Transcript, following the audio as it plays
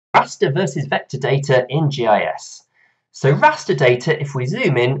raster versus vector data in GIS. So raster data, if we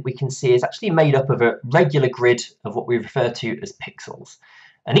zoom in, we can see is actually made up of a regular grid of what we refer to as pixels.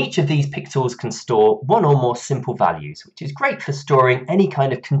 And each of these pixels can store one or more simple values, which is great for storing any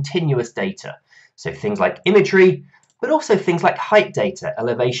kind of continuous data. So things like imagery, but also things like height data,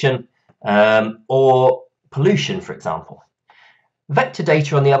 elevation, or pollution, for example. Vector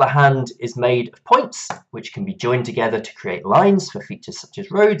data, on the other hand, is made of points, which can be joined together to create lines for features such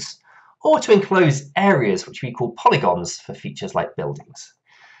as roads, or to enclose areas, which we call polygons for features like buildings.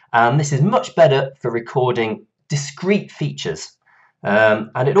 And this is much better for recording discrete features.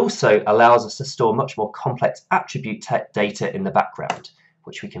 And it also allows us to store much more complex attribute data in the background,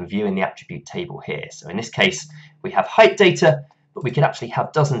 which we can view in the attribute table here. So in this case, we have height data, but we can actually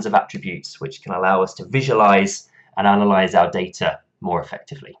have dozens of attributes, which can allow us to visualize and analyze our data more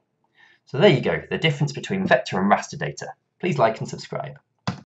effectively. So there you go, the difference between vector and raster data. Please like and subscribe.